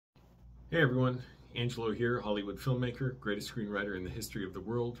Hey everyone, Angelo here, Hollywood filmmaker, greatest screenwriter in the history of the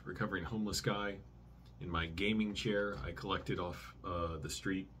world, recovering homeless guy. In my gaming chair, I collected off the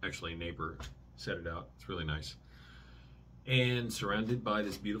street. Actually, a neighbor set it out. It's really nice. And surrounded by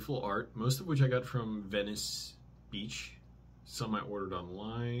this beautiful art, most of which I got from Venice Beach. Some I ordered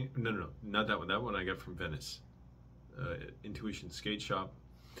online. No, not that one. That one I got from Venice. Intuition Skate Shop.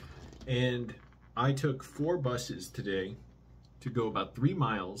 And I took 4 buses today to go about 3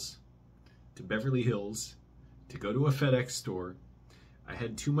 miles to Beverly Hills to go to a FedEx store. I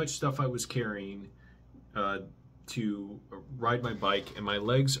had too much stuff I was carrying to ride my bike, and my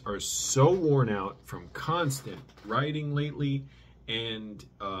legs are so worn out from constant riding lately and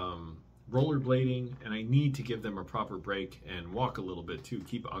rollerblading, and I need to give them a proper break and walk a little bit too,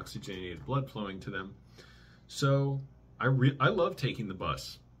 keep oxygenated blood flowing to them. So I love taking the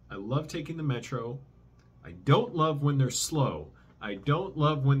bus. I love taking the metro. I don't love when they're slow. I don't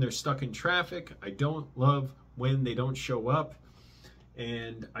love when they're stuck in traffic. I don't love when they don't show up.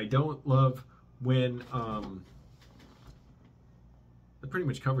 And I don't love when, that pretty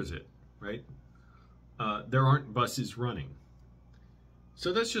much covers it, right? There aren't buses running.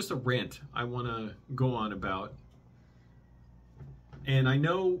 So that's just a rant I want to go on about. And I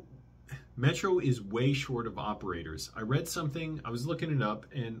know Metro is way short of operators. I read something, I was looking it up,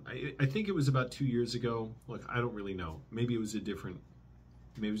 and I think it was about 2 years ago. Look, I don't really know. Maybe it was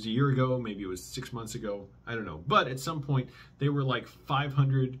maybe it was a year ago, maybe it was 6 months ago. I don't know. But at some point, they were like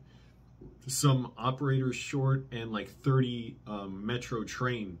 500 some operators short and like 30 Metro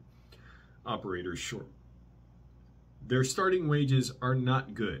train operators short. Their starting wages are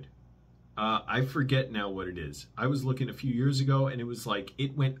not good. I forget now what it is. I was looking a few years ago and it was like,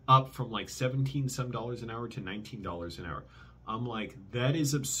 it went up from like 17 some dollars an hour to $19 an hour. I'm like, that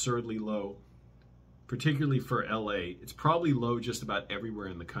is absurdly low, particularly for LA. It's probably low just about everywhere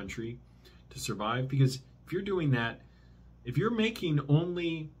in the country to survive, because if you're doing that, if you're making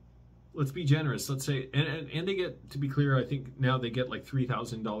only, let's be generous, let's say, and they get, to be clear, I think now they get like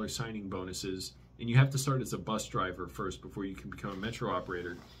 $3,000 signing bonuses, and you have to start as a bus driver first before you can become a metro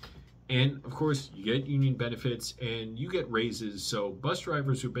operator. And of course, you get union benefits and you get raises, so bus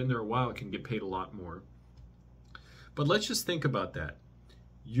drivers who've been there a while can get paid a lot more. But let's just think about that.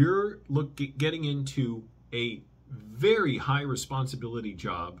 You're getting into a very high responsibility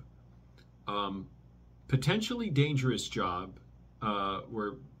job, potentially dangerous job,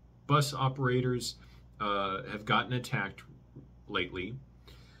 where bus operators have gotten attacked lately.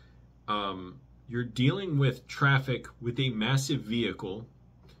 You're dealing with traffic with a massive vehicle.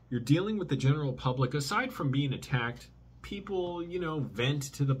 You're dealing with the general public. Aside from being attacked, people, you know, vent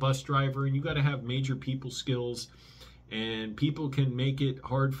to the bus driver, and you got to have major people skills, and people can make it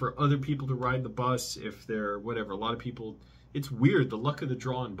hard for other people to ride the bus if they're whatever. A lot of people, it's weird, the luck of the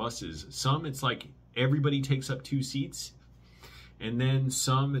draw on buses. Some, it's like everybody takes up 2 seats, and then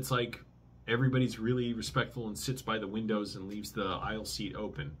some, it's like everybody's really respectful and sits by the windows and leaves the aisle seat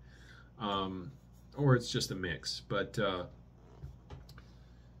open. Or it's just a mix. But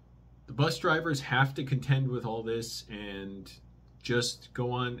the bus drivers have to contend with all this and just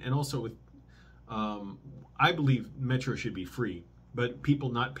go on. And also with, I believe Metro should be free, but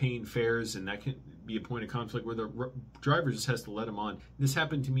people not paying fares, and that can be a point of conflict where the driver just has to let them on. This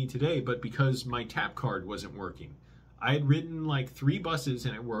happened to me today, but because my tap card wasn't working. I had ridden like 3 buses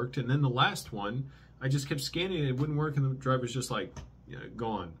and it worked, and then the last one, I just kept scanning it, it wouldn't work, and the driver's just like, you know,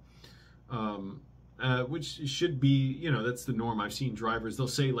 gone. Which should be, you know, that's the norm. I've seen drivers, they'll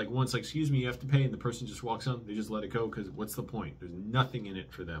say like once, like, excuse me, you have to pay, and the person just walks on, they just let it go, because what's the point? There's nothing in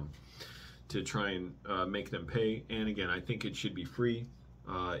it for them to try and make them pay. And again, I think it should be free.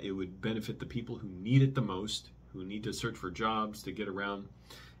 It would benefit the people who need it the most, who need to search for jobs to get around.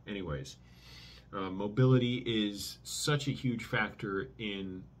 Anyways, mobility is such a huge factor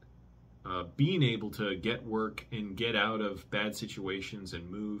in being able to get work and get out of bad situations and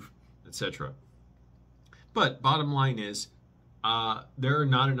move, etc. But bottom line is, there are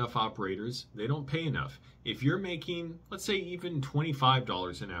not enough operators. They don't pay enough. If you're making, let's say, even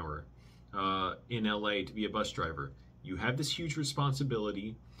 $25 an hour in LA to be a bus driver, you have this huge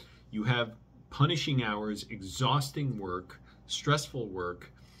responsibility. You have punishing hours, exhausting work, stressful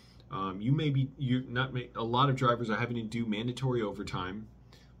work. A lot of drivers are having to do mandatory overtime,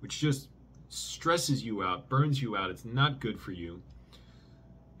 which just stresses you out, burns you out. It's not good for you.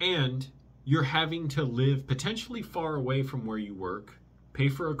 And you're having to live potentially far away from where you work, pay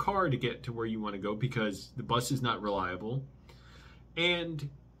for a car to get to where you want to go because the bus is not reliable, and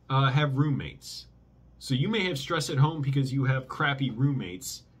have roommates. So you may have stress at home because you have crappy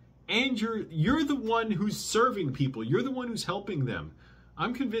roommates, and you're the one who's serving people. You're the one who's helping them.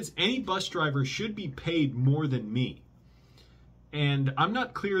 I'm convinced any bus driver should be paid more than me. And I'm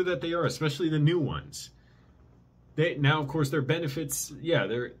not clear that they are, especially the new ones. Now, of course, their benefits, yeah,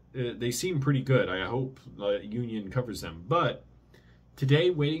 they seem pretty good. I hope the union covers them. But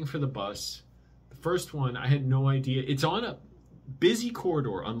today, waiting for the bus, the first one, I had no idea. It's on a busy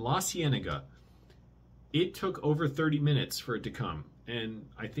corridor on La Cienega. It took over 30 minutes for it to come. And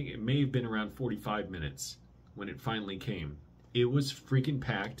I think it may have been around 45 minutes when it finally came. It was freaking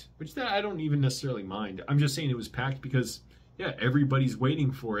packed, which that I don't even necessarily mind. I'm just saying it was packed because, yeah, everybody's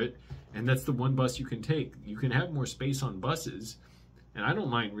waiting for it. And that's the one bus you can take. You can have more space on buses. And I don't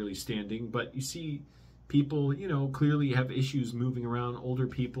mind really standing. But you see people, you know, clearly have issues moving around. Older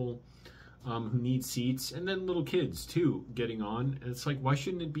people who need seats. And then little kids, too, getting on. And it's like, why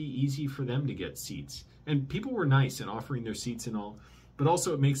shouldn't it be easy for them to get seats? And people were nice in offering their seats and all. But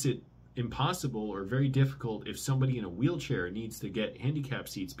also it makes it impossible or very difficult if somebody in a wheelchair needs to get handicap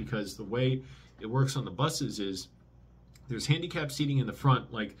seats, because the way it works on the buses is there's handicap seating in the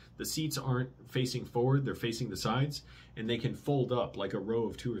front, like the seats aren't facing forward, they're facing the sides, and they can fold up like a row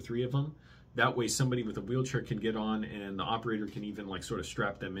of 2 or 3 of them. That way somebody with a wheelchair can get on, and the operator can even like sort of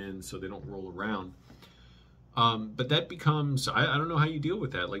strap them in so they don't roll around. But that becomes, I don't know how you deal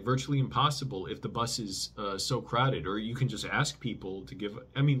with that, like virtually impossible if the bus is so crowded. Or you can just ask people to give,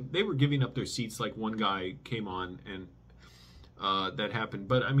 I mean, they were giving up their seats, like one guy came on and that happened.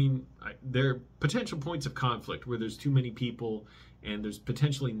 But I mean, there are potential points of conflict where there's too many people and there's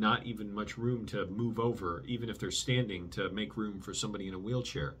potentially not even much room to move over, even if they're standing, to make room for somebody in a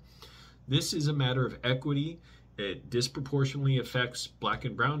wheelchair. This is a matter of equity. It disproportionately affects black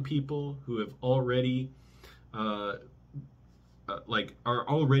and brown people who have already are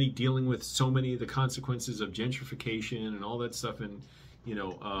already dealing with so many of the consequences of gentrification and all that stuff, and you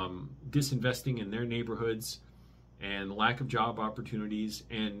know, disinvesting in their neighborhoods and lack of job opportunities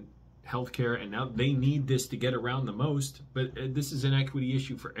and healthcare, and now they need this to get around the most. But this is an equity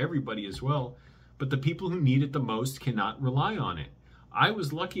issue for everybody as well. But the people who need it the most cannot rely on it. I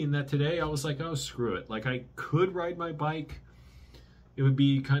was lucky in that today I was like, oh, screw it. Like, I could ride my bike. It would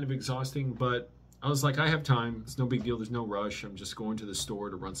be kind of exhausting, but I was like, I have time. It's no big deal. There's no rush. I'm just going to the store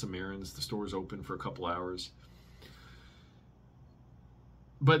to run some errands. The store's open for a couple hours.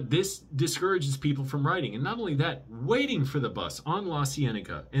 But this discourages people from riding. And not only that, waiting for the bus on La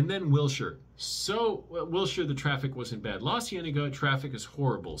Cienega and then Wilshire. So, Wilshire, the traffic wasn't bad. La Cienega, traffic is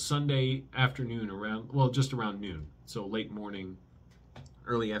horrible. Sunday afternoon around, well, just around noon. So late morning,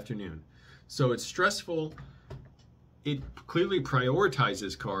 early afternoon. So it's stressful. It clearly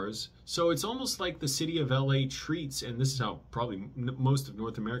prioritizes cars. So it's almost like the city of LA treats, and this is how probably most of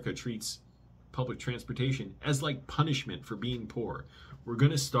North America treats public transportation, as like punishment for being poor. We're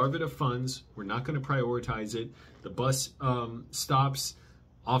going to starve it of funds. We're not going to prioritize it. The bus stops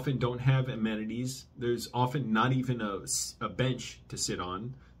often don't have amenities. There's often not even a bench to sit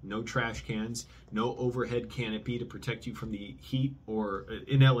on. No trash cans, no overhead canopy to protect you from the heat, or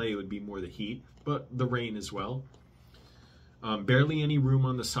in LA it would be more the heat, but the rain as well. Barely any room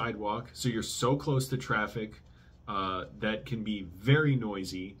on the sidewalk, so you're so close to traffic that can be very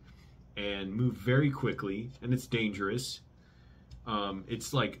noisy and move very quickly, and it's dangerous.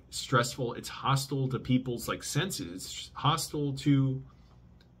 It's like stressful. It's hostile to people's like senses. It's hostile to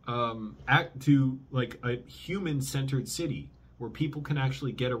like a human-centered city where people can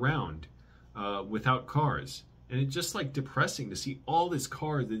actually get around without cars. And it's just like depressing to see all this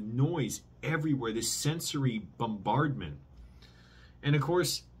car, the noise everywhere, this sensory bombardment. And of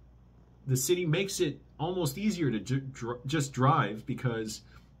course, the city makes it almost easier to just drive because,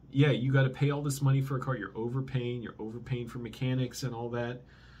 yeah, you got to pay all this money for a car. You're overpaying for mechanics and all that.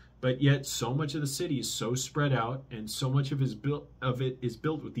 But yet so much of the city is so spread out, and so much of it is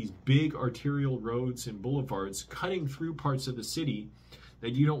built with these big arterial roads and boulevards cutting through parts of the city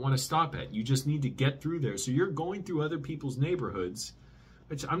that you don't want to stop at. You just need to get through there. So you're going through other people's neighborhoods,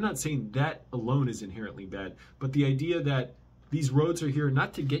 which I'm not saying that alone is inherently bad, but the idea that these roads are here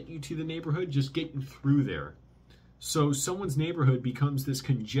not to get you to the neighborhood, just get you through there. So someone's neighborhood becomes this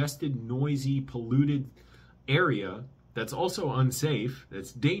congested, noisy, polluted area that's also unsafe,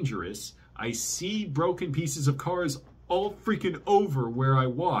 that's dangerous. I see broken pieces of cars all freaking over where I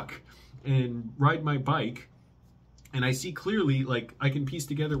walk and ride my bike. And I see clearly, like, I can piece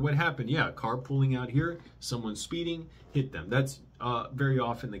together what happened. Yeah, a car pulling out here, someone speeding, hit them. That's very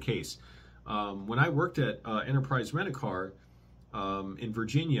often the case. When I worked at Enterprise Rent-A-Car in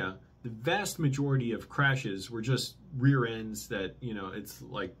Virginia, the vast majority of crashes were just rear ends that, you know, it's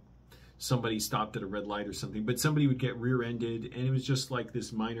like somebody stopped at a red light or something, but somebody would get rear-ended, and it was just like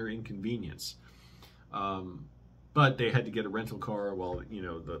this minor inconvenience. but they had to get a rental car while, you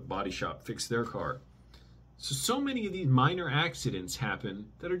know, the body shop fixed their car. So many of these minor accidents happen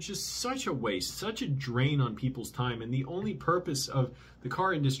that are just such a waste, such a drain on people's time. And the only purpose of the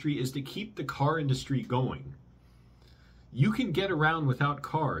car industry is to keep the car industry going. You can get around without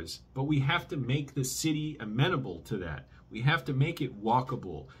cars, but we have to make the city amenable to that. We have to make it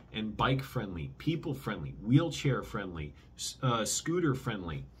walkable and bike friendly, people friendly, wheelchair friendly, scooter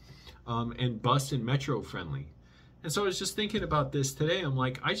friendly, and bus and metro friendly. And so I was just thinking about this today. I'm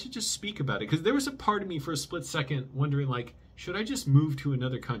like, I should just speak about it, because there was a part of me for a split second wondering, like, should I just move to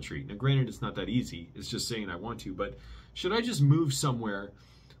another country? Now, granted, it's not that easy. It's just saying I want to, but should I just move somewhere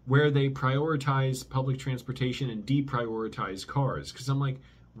where they prioritize public transportation and deprioritize cars? Because I'm like,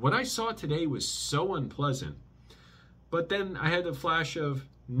 what I saw today was so unpleasant. But then I had the flash of,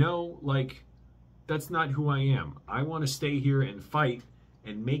 no, like, that's not who I am. I want to stay here and fight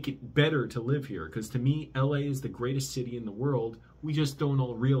and make it better to live here. Because to me, LA is the greatest city in the world. We just don't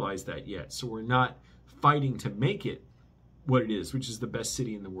all realize that yet. So we're not fighting to make it what it is, which is the best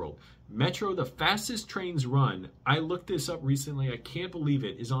city in the world. Metro, the fastest trains run, I looked this up recently, I can't believe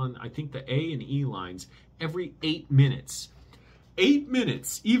it, is on, I think, the A and E lines every 8 minutes. 8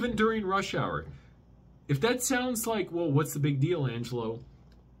 minutes, even during rush hour. If that sounds like, well, what's the big deal, Angelo?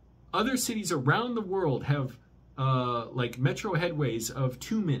 Other cities around the world have like metro headways of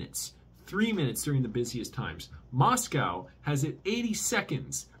 2 minutes, 3 minutes during the busiest times. Moscow has it 80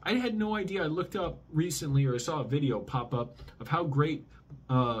 seconds. I had no idea. I looked up recently, or I saw a video pop up of how great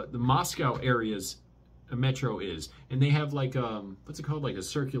the Moscow area's metro is. And they have like, what's it called? Like a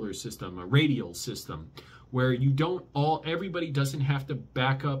circular system, a radial system, where you don't everybody doesn't have to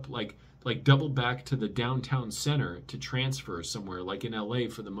back up, like double back to the downtown center to transfer somewhere, like in LA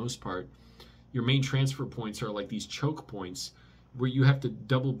for the most part. Your main transfer points are like these choke points where you have to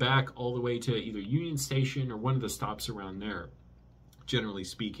double back all the way to either Union Station or one of the stops around there, generally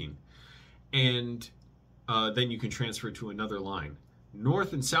speaking. And then you can transfer to another line.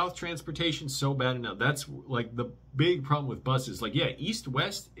 North and south transportation, so bad enough. That's like the big problem with buses. Like, yeah,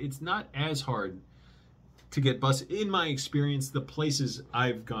 east-west, it's not as hard to get buses. In my experience, the places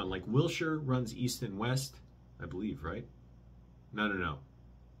I've gone, like Wilshire runs east and west, I believe, right? No.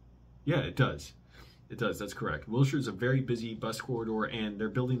 Yeah, it does. It does, that's correct. Wilshire is a very busy bus corridor, and they're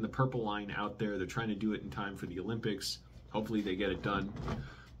building the Purple Line out there. They're trying to do it in time for the Olympics. Hopefully they get it done.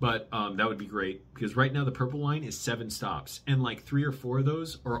 But that would be great, because right now the Purple Line is 7 stops, and like 3 or 4 of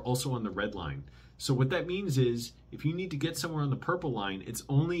those are also on the Red Line. So what that means is, if you need to get somewhere on the Purple Line, it's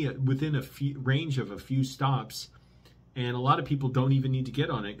only within a range of a few stops, and a lot of people don't even need to get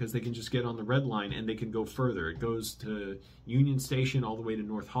on it because they can just get on the Red Line and they can go further. It goes to Union Station all the way to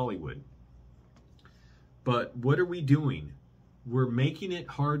North Hollywood. But what are we doing? We're making it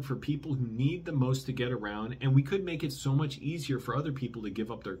hard for people who need the most to get around, and we could make it so much easier for other people to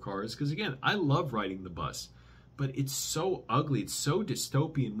give up their cars. Because again, I love riding the bus, but it's so ugly, it's so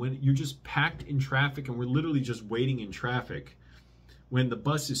dystopian when you're just packed in traffic and we're literally just waiting in traffic. When the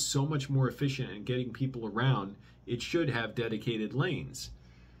bus is so much more efficient in getting people around, it should have dedicated lanes.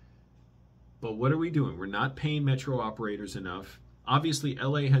 But what are we doing? We're not paying metro operators enough. Obviously,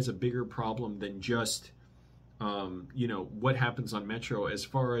 LA has a bigger problem than just you know, what happens on metro, as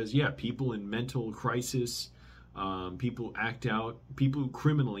far as, yeah, people in mental crisis, people act out, people who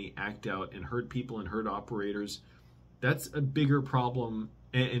criminally act out and hurt people and hurt operators. That's a bigger problem,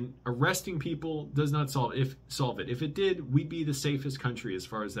 and arresting people does not solve it. If it did, we'd be the safest country as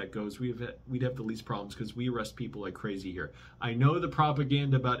far as that goes. We'd have the least problems because we arrest people like crazy here. I know the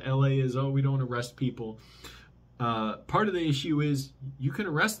propaganda about LA is, oh, we don't arrest people. Part of the issue is you can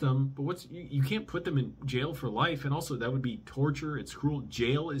arrest them, but you can't put them in jail for life. And also that would be torture. It's cruel.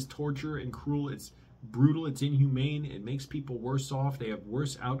 Jail is torture and cruel. It's brutal. It's inhumane. It makes people worse off. They have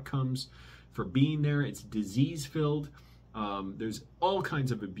worse outcomes for being there. It's disease filled. There's all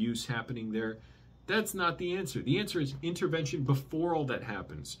kinds of abuse happening there. That's not the answer. The answer is intervention before all that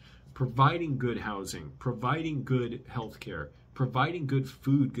happens. Providing good housing, providing good health care, providing good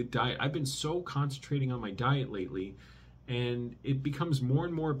food, good diet. I've been so concentrating on my diet lately, and it becomes more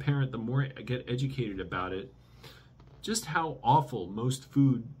and more apparent the more I get educated about it, just how awful most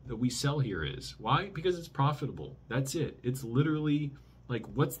food that we sell here is. Why? Because it's profitable. That's it. It's literally like,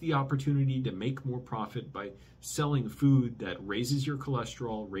 what's the opportunity to make more profit by selling food that raises your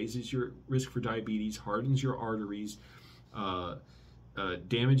cholesterol, raises your risk for diabetes, hardens your arteries,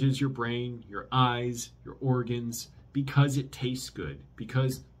 damages your brain, your eyes, your organs, because it tastes good,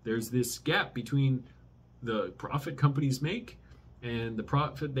 because there's this gap between the profit companies make and the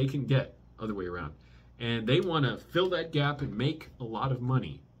profit they can get, other way around. And they want to fill that gap and make a lot of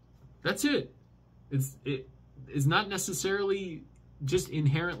money. That's it. is not necessarily just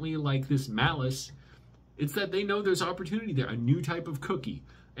inherently like this malice. It's that they know there's opportunity there, a new type of cookie.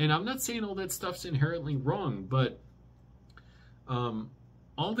 And I'm not saying all that stuff's inherently wrong, but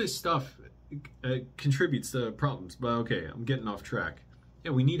all this stuff contributes to problems. But okay, I'm getting off track.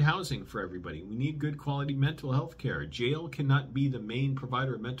 Yeah, we need housing for everybody. We need good quality mental health care. Jail cannot be the main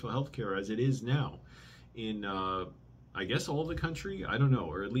provider of mental health care as it is now in, I guess, all the country. I don't know,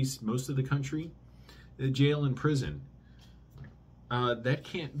 or at least most of the country. Jail and prison. That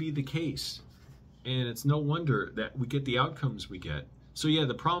can't be the case. And it's no wonder that we get the outcomes we get. So yeah,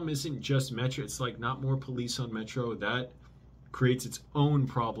 the problem isn't just Metro. It's like not more police on Metro. That creates its own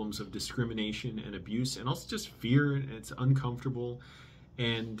problems of discrimination and abuse, and also just fear, and it's uncomfortable.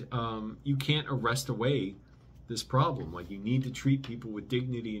 And you can't arrest away this problem. Like, you need to treat people with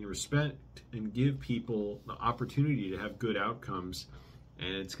dignity and respect and give people the opportunity to have good outcomes.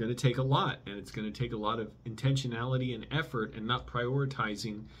 And it's going to take a lot, and it's going to take a lot of intentionality and effort and not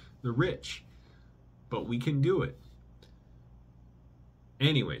prioritizing the rich. But we can do it.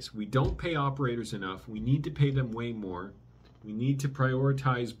 Anyways, we don't pay operators enough. We need to pay them way more. We need to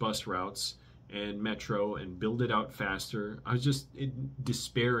prioritize bus routes and Metro and build it out faster. I was just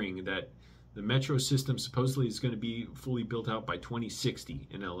despairing that the Metro system supposedly is going to be fully built out by 2060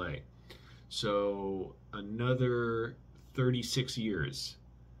 in LA. So another 36 years.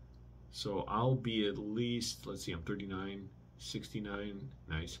 So I'll be at least, let's see, I'm 39, 69,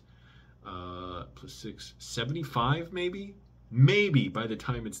 nice. Plus 6, 75 maybe? Maybe by the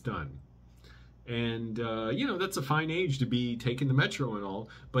time it's done. And, you know, that's a fine age to be taking the Metro and all.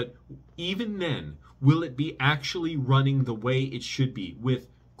 But even then, will it be actually running the way it should be, with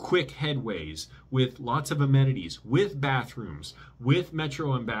quick headways, with lots of amenities, with bathrooms, with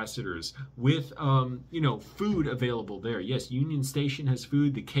Metro ambassadors, with, you know, food available there? Yes, Union Station has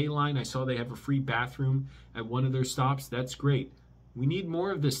food. The K-Line, I saw they have a free bathroom at one of their stops. That's great. We need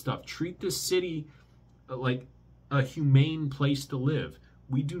more of this stuff. Treat this city like a humane place to live.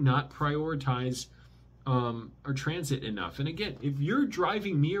 We do not prioritize our transit enough. And again, if you're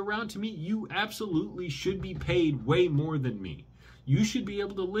driving me around, to me, you absolutely should be paid way more than me. You should be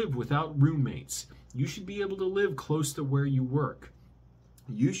able to live without roommates. You should be able to live close to where you work.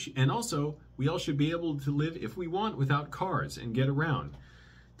 And also, we all should be able to live, if we want, without cars and get around.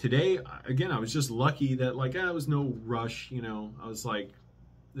 Today, again, I was just lucky that, like, there was no rush, you know. I was like,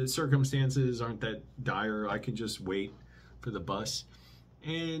 the circumstances aren't that dire. I can just wait for the bus.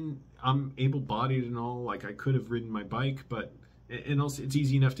 And I'm able-bodied and all. Like, I could have ridden my bike, but, and also it's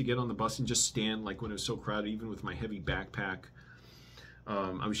easy enough to get on the bus and just stand, like, when it was so crowded, even with my heavy backpack.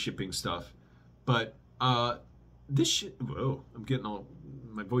 I was shipping stuff. But this whoa, I'm getting all,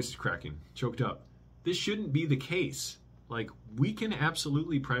 my voice is cracking, choked up. This shouldn't be the case. Like, we can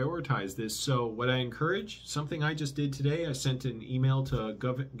absolutely prioritize this. So what I encourage, something I just did today, I sent an email to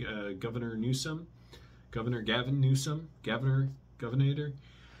Governor Newsom, Governor Gavin Newsom, Governor,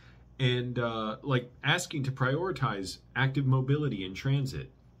 and like asking to prioritize active mobility in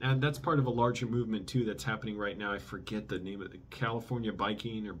transit. And that's part of a larger movement too that's happening right now. I forget the name of it, California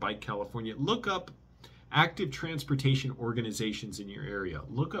Biking or Bike California. Look up active transportation organizations in your area.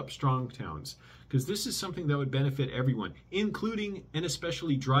 Look up strong towns, because this is something that would benefit everyone, including and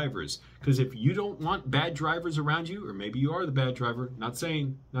especially drivers. Because if you don't want bad drivers around you, or maybe you are the bad driver, not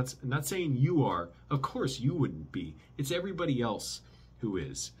saying you are, of course you wouldn't be. It's everybody else who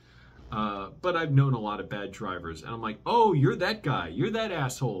is. But I've known a lot of bad drivers, and I'm like, oh, you're that guy. You're that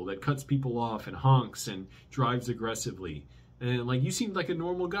asshole that cuts people off and honks and drives aggressively. And like, you seemed like a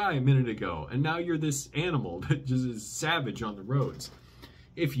normal guy a minute ago, and now you're this animal that just is savage on the roads.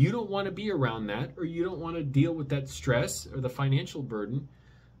 If you don't want to be around that, or you don't want to deal with that stress or the financial burden,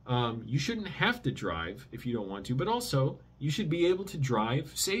 you shouldn't have to drive if you don't want to. But also, you should be able to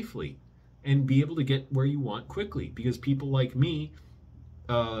drive safely and be able to get where you want quickly. Because people like me,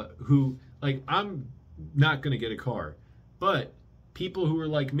 who, like, I'm not going to get a car, but people who are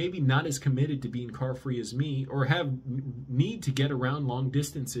like maybe not as committed to being car free as me, or need to get around long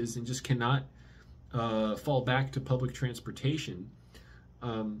distances and just cannot fall back to public transportation,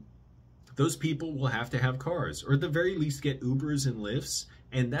 those people will have to have cars, or at the very least get Ubers and Lyfts,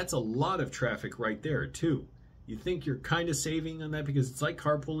 and that's a lot of traffic right there too. You think you're kind of saving on that because it's like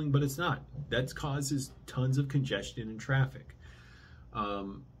carpooling, but it's not. That causes tons of congestion and traffic.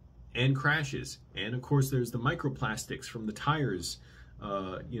 And crashes. And of course there's the microplastics from the tires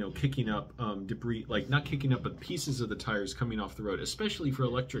kicking up debris, like not kicking up, but pieces of the tires coming off the road, especially for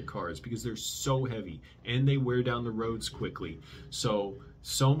electric cars, because they're so heavy and they wear down the roads quickly. So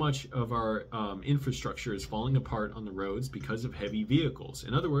much of our infrastructure is falling apart on the roads because of heavy vehicles.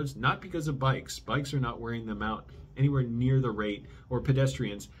 In other words, not because of bikes. Bikes are not wearing them out anywhere near the rate, or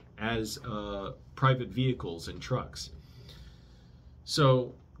pedestrians, as private vehicles and trucks.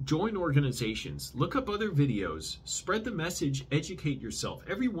 So join organizations, look up other videos, spread the message, educate yourself.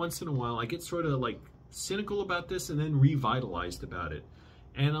 Every once in a while, I get sort of like cynical about this and then revitalized about it.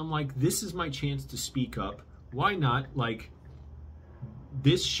 And I'm like, this is my chance to speak up. Why not? Like,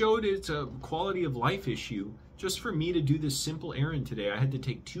 this showed it's a quality of life issue. Just for me to do this simple errand today, I had to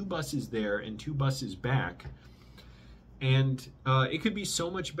take 2 buses there and 2 buses back. And it could be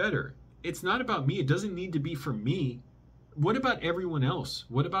so much better. It's not about me. It doesn't need to be for me. What about everyone else?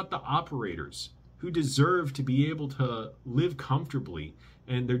 What about the operators who deserve to be able to live comfortably,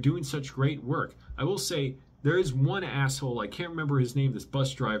 and they're doing such great work? I will say, there is one asshole, I can't remember his name, this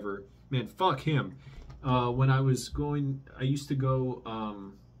bus driver. Man, fuck him. When I used to go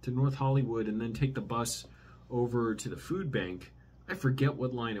to North Hollywood and then take the bus over to the food bank. I forget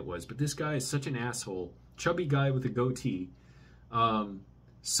what line it was, but this guy is such an asshole. Chubby guy with a goatee. I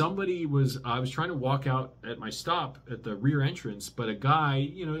was trying to walk out at my stop at the rear entrance, but a guy,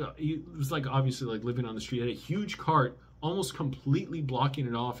 he was like obviously like living on the street, had a huge cart almost completely blocking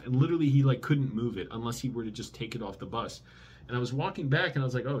it off, and literally he like couldn't move it unless he were to just take it off the bus. And I was walking back and I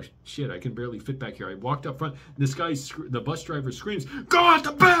was like, oh shit, I can barely fit back here. I walked up front, this guy, the bus driver screams, "Go out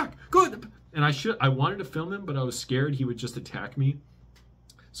the back! Go out the back!" And I wanted to film him, but I was scared he would just attack me.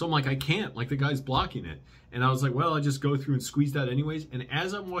 So I'm like, I can't, like the guy's blocking it. And I was like, well, I'll just go through and squeeze that anyways. And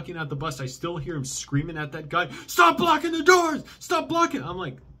as I'm walking out the bus, I still hear him screaming at that guy, "Stop blocking the doors! Stop blocking!" I'm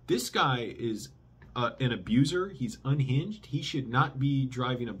like, this guy is an abuser. He's unhinged. He should not be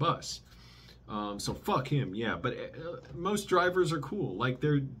driving a bus. So fuck him, yeah. But most drivers are cool. Like,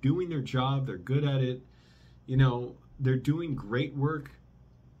 they're doing their job. They're good at it. They're doing great work.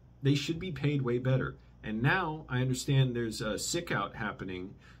 They should be paid way better. And now I understand there's a sick out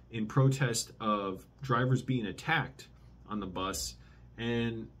happening in protest of drivers being attacked on the bus.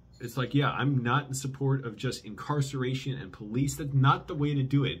 And it's like, yeah, I'm not in support of just incarceration and police. That's not the way to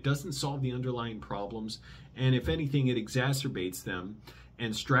do it. It doesn't solve the underlying problems. And if anything, it exacerbates them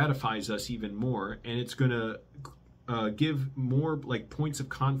and stratifies us even more. And it's going to give more like points of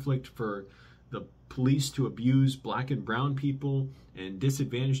conflict for the police to abuse black and brown people and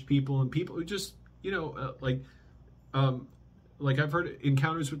disadvantaged people and people who just, like I've heard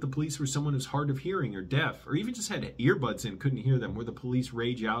encounters with the police where someone who's hard of hearing or deaf, or even just had earbuds in, couldn't hear them, where the police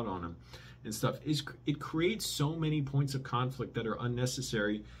rage out on them and stuff. It creates so many points of conflict that are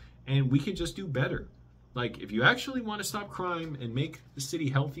unnecessary, and we can just do better. Like, if you actually want to stop crime and make the city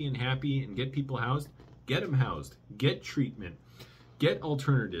healthy and happy and get people housed, get them housed, get treatment, get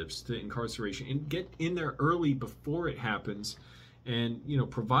alternatives to incarceration, and get in there early before it happens, and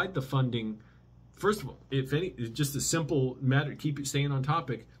provide the funding. First of all, if any, just a simple matter, keep it staying on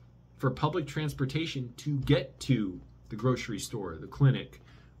topic, for public transportation to get to the grocery store, the clinic,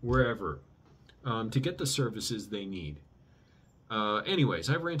 wherever, to get the services they need. Anyways,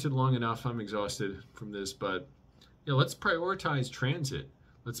 I've ranted long enough. I'm exhausted from this, but let's prioritize transit.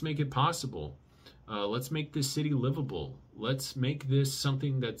 Let's make it possible. Let's make this city livable. Let's make this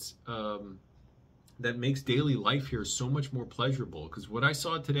something that's that makes daily life here so much more pleasurable. Because what I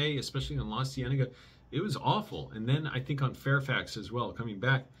saw today, especially on La Cienega, it was awful. And then I think on Fairfax as well, coming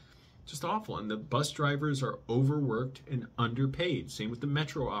back, just awful. And the bus drivers are overworked and underpaid. Same with the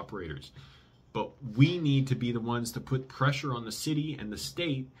metro operators. But we need to be the ones to put pressure on the city and the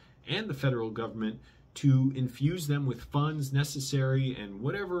state and the federal government to infuse them with funds necessary and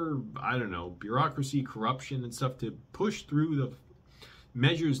whatever, I don't know, bureaucracy, corruption and stuff, to push through the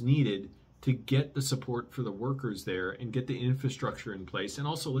measures needed to get the support for the workers there and get the infrastructure in place. And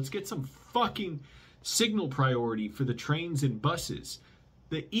also, let's get some fucking signal priority for the trains and buses.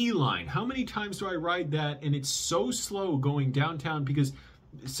 The E-line, how many times do I ride that and it's so slow going downtown? Because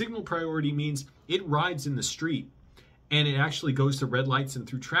signal priority means it rides in the street and it actually goes to red lights and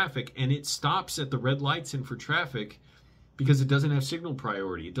through traffic, and it stops at the red lights and for traffic because it doesn't have signal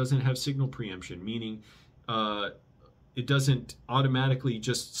priority. It doesn't have signal preemption, meaning it doesn't automatically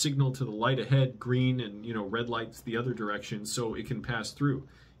just signal to the light ahead, green, and red lights the other direction so it can pass through.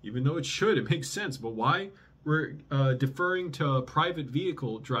 Even though it should, it makes sense. But why? We're deferring to private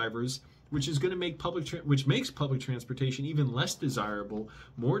vehicle drivers, which is going to make which makes public transportation even less desirable,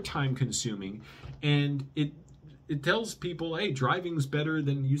 more time consuming, and it tells people, hey, driving's better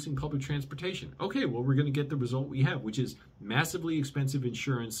than using public transportation. Okay, well, we're going to get the result we have, which is massively expensive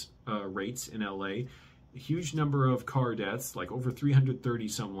insurance rates in LA, a huge number of car deaths, like over 330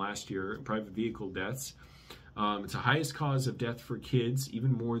 some last year, private vehicle deaths. It's the highest cause of death for kids,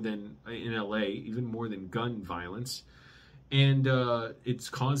 even more than in LA, even more than gun violence. And it's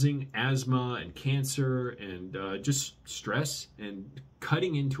causing asthma and cancer and just stress and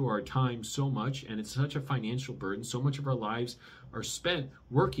cutting into our time so much. And it's such a financial burden. So much of our lives are spent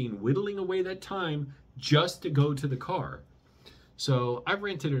working, whittling away that time just to go to the car. So I've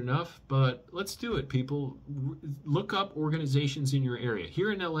ranted enough, but let's do it, people. Look up organizations in your area.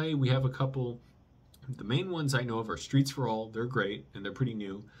 Here in LA, we have a couple. The main ones I know of are Streets for All. They're great, and they're pretty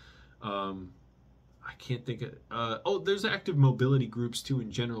new. I can't think of, oh, there's active mobility groups too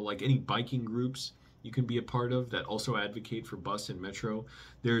in general, like any biking groups you can be a part of that also advocate for bus and metro.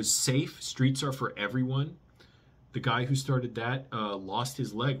 There's SAFE, Streets Are For Everyone. The guy who started that lost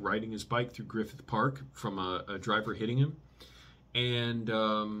his leg riding his bike through Griffith Park from a driver hitting him. And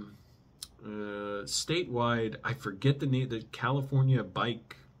statewide, I forget the name, the California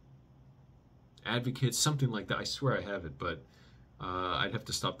Bike Advocates, something like that. I swear I have it, but I'd have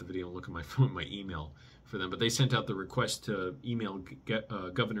to stop the video and look at my phone, my email for them. But they sent out the request to email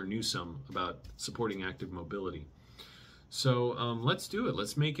Governor Newsom about supporting active mobility. So let's do it.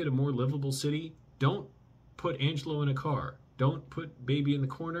 Let's make it a more livable city. Don't put Angelo in a car. Don't put baby in the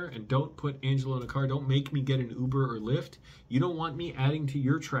corner, and don't put Angelo in a car. Don't make me get an Uber or Lyft. You don't want me adding to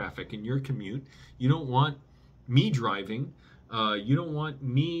your traffic and your commute. You don't want me driving. You don't want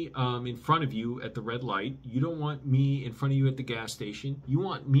me in front of you at the red light. You don't want me in front of you at the gas station. You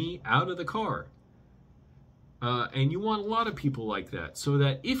want me out of the car. And you want a lot of people like that, so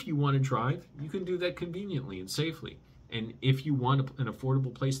that if you want to drive, you can do that conveniently and safely. And if you want an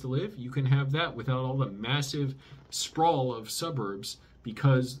affordable place to live, you can have that without all the massive sprawl of suburbs,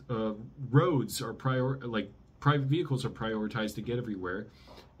 because roads are private vehicles are prioritized to get everywhere,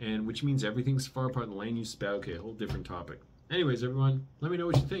 and which means everything's far apart in the land use. Okay, a whole different topic. Anyways, everyone, let me know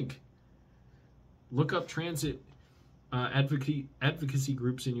what you think. Look up transit advocacy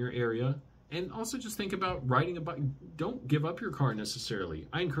groups in your area, and also just think about riding a bike. Don't give up your car necessarily.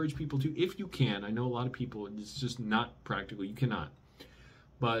 I encourage people to, if you can. I know a lot of people, it's just not practical. You cannot.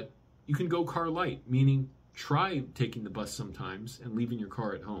 But you can go car light, meaning try taking the bus sometimes and leaving your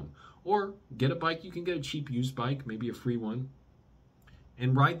car at home. Or get a bike. You can get a cheap used bike, maybe a free one,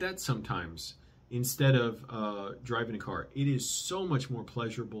 and ride that sometimes instead of driving a car. It is so much more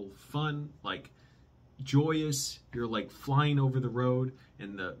pleasurable, fun, like joyous. You're like flying over the road,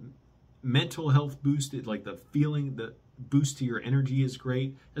 and the mental health boosted, like the feeling, the boost to your energy is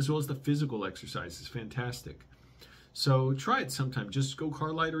great, as well as the physical exercise is fantastic. So try it sometime. Just go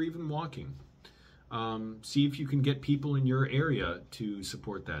car light or even walking. See if you can get people in your area to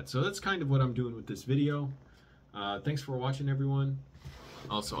support that. So that's kind of what I'm doing with this video. Thanks for watching, everyone.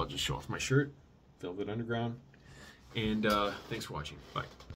 Also, I'll just show off my shirt, Velvet Underground. And thanks for watching. Bye.